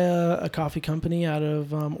approached by a coffee company out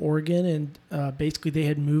of Oregon, and basically they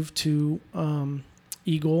had moved to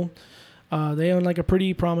Eagle. They own like a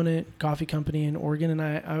pretty prominent coffee company in Oregon, and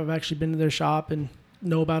I've actually been to their shop and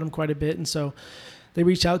know about them quite a bit. And so they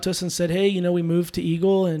reached out to us and said, "Hey, we moved to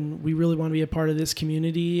Eagle, and we really want to be a part of this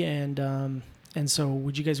community, and so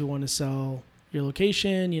would you guys want to sell your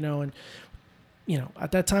location?" And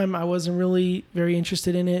at that time I wasn't really very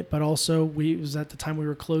interested in it, but also it was at the time we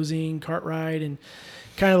were closing Cartwright and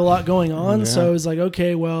kind of a lot going on. Yeah. So I was like,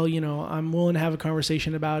 okay, well, I'm willing to have a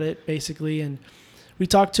conversation about it, basically. And we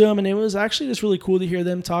talked to them, and it was actually just really cool to hear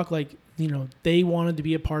them talk. Like, they wanted to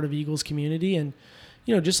be a part of Eagle's community, and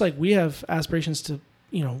just like we have aspirations to,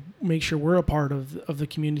 make sure we're a part of the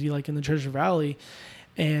community, like in the Treasure Valley.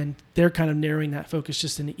 And they're kind of narrowing that focus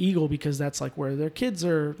just into Eagle because that's like where their kids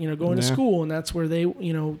are, going to school, and that's where they,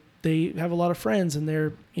 they have a lot of friends, and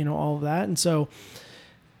they're, all of that. And so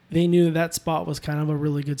they knew that spot was kind of a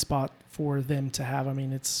really good spot for them to have. I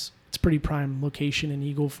mean, it's pretty prime location in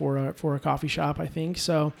Eagle for a coffee shop, I think.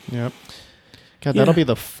 So, yep. God, that'll be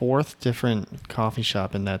the fourth different coffee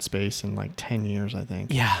shop in that space in like 10 years, I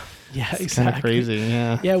think. Yeah, exactly. Kind of crazy,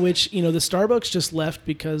 yeah. Yeah, which, the Starbucks just left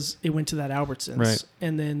because it went to that Albertsons. Right.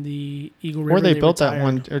 And then the Eagle River, or they built retired. That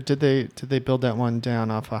one, or did they build that one down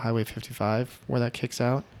off of Highway 55 where that kicks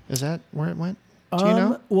out? Is that where it went? Do you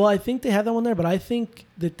know? Well, I think they had that one there, but I think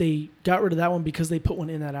that they got rid of that one because they put one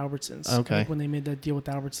in at Albertsons. Okay. Like when they made that deal with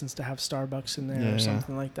Albertsons to have Starbucks in there or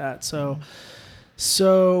something like that. So,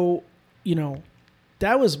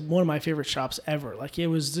 that was one of my favorite shops ever. Like, it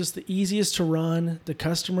was just the easiest to run. The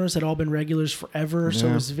customers had all been regulars forever. Yeah. So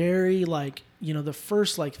it was very like, the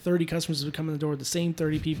first like 30 customers would come in the door, the same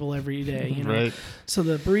 30 people every day, Right. So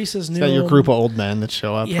the baristas knew. Got your group of old men that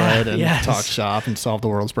show up, right? And talk shop and solve the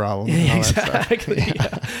world's problems. Yeah, exactly.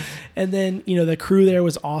 Yeah. And then, the crew there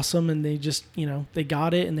was awesome, and they just, they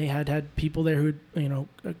got it, and they had people there who,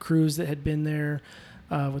 crews that had been there.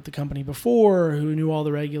 with the company before, who knew all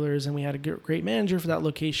the regulars, and we had a great manager for that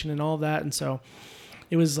location and all that. And so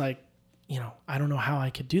it was like, I don't know how I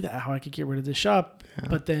could do that, how I could get rid of this shop. Yeah.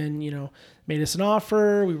 But then, made us an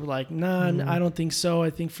offer. We were like, nah, I don't think so. I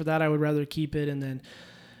think for that, I would rather keep it. And then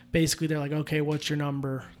basically they're like, okay, what's your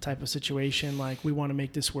number type of situation? Like, we want to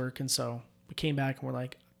make this work. And so we came back and we're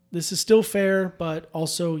like, this is still fair, but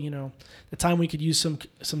also, the time we could use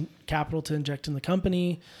some capital to inject in the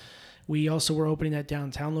company. We also were opening that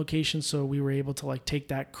downtown location, so we were able to like take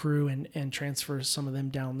that crew and transfer some of them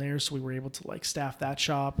down there. So we were able to like staff that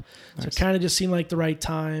shop. Nice. So it kind of just seemed like the right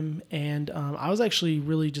time. And I was actually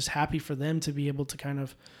really just happy for them to be able to kind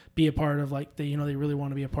of be a part of like they really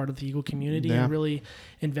want to be a part of the Eagle community and really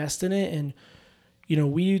invest in it. And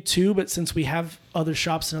we do too, but since we have other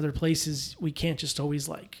shops in other places, we can't just always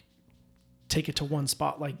like take it to one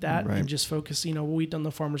spot like that and just focus. We've done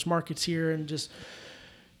the farmers markets here and just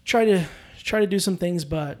try to do some things,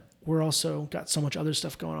 but we're also got so much other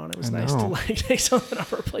stuff going on. It was nice to like take something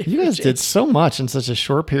off our plate. You guys did so much in such a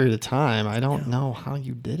short period of time. I don't know how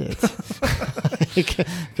you did it.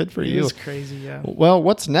 Good for you. It was crazy. Yeah. Well,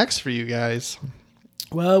 what's next for you guys?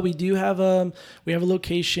 Well, we do have a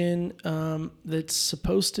location that's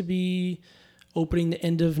supposed to be opening the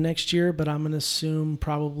end of next year, but I'm going to assume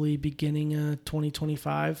probably beginning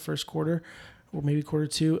 2025, first quarter, or maybe quarter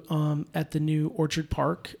two, at the new Orchard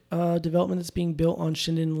Park development that's being built on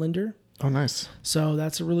Shinden and Linder. Oh, nice. So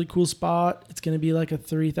that's a really cool spot. It's going to be like a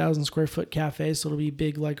 3,000 square foot cafe, so it'll be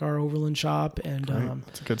big like our Overland shop. And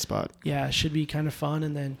that's a good spot. Yeah, it should be kind of fun.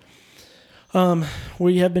 And then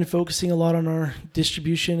we have been focusing a lot on our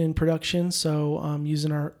distribution and production, so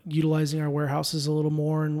utilizing our warehouses a little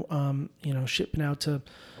more, and shipping out to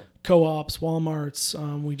co-ops, Walmarts.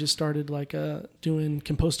 We just started like doing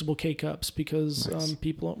compostable K-cups because most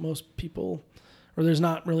people, or there's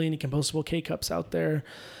not really any compostable K-cups out there.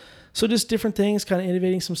 So just different things, kind of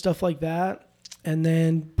innovating some stuff like that, and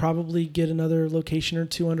then probably get another location or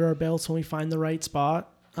two under our belts when we find the right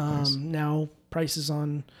spot. Now prices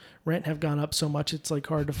on rent have gone up so much, it's like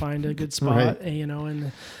hard to find a good spot, but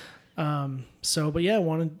yeah,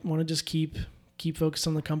 want to just keep focused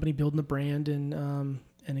on the company, building the brand, and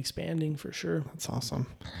expanding for sure. That's awesome.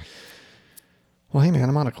 Well, hey man,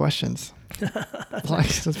 I'm out of questions. Like,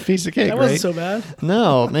 it's a piece of cake, that wasn't so bad.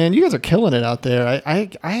 No, man, you guys are killing it out there. I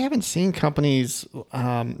haven't seen companies,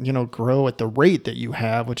 grow at the rate that you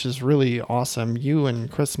have, which is really awesome. You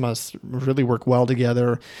and Chris must really work well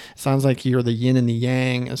together. It sounds like you're the yin and the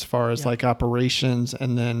yang as far as like operations,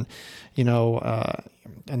 and then, the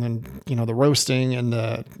roasting and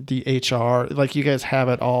the HR. Like, you guys have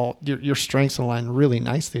it all. Your strengths align really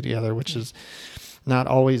nicely together, which is not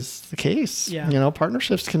always the case. Yeah.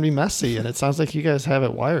 Partnerships can be messy, and it sounds like you guys have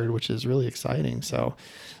it wired, which is really exciting. So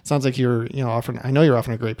it sounds like you're, offering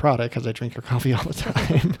a great product because I drink your coffee all the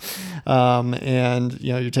time. And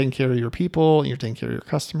you're taking care of your people, you're taking care of your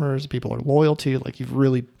customers, people are loyal to you. Like, you're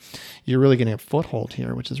really getting a foothold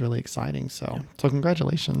here, which is really exciting. So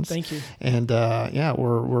congratulations. Thank you. And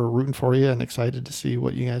we're rooting for you and excited to see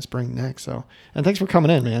what you guys bring next. So, and thanks for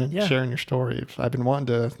coming in, man, and sharing your story. I've been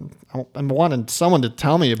wanting someone to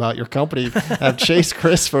tell me about your company. I've chased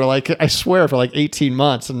Chris for like 18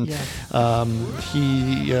 months, and he's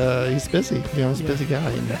busy. He's a busy guy,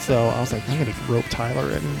 and so I was like, I'm gonna rope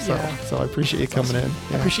Tyler in. So I appreciate you coming in.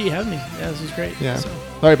 I appreciate you having me. Yeah, this was great. Yeah. So.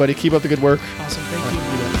 All right, buddy. Keep up the good work. Awesome. Thank you.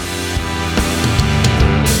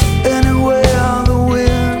 Anywhere the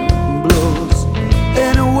wind blows,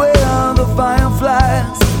 anywhere the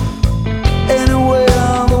fireflies.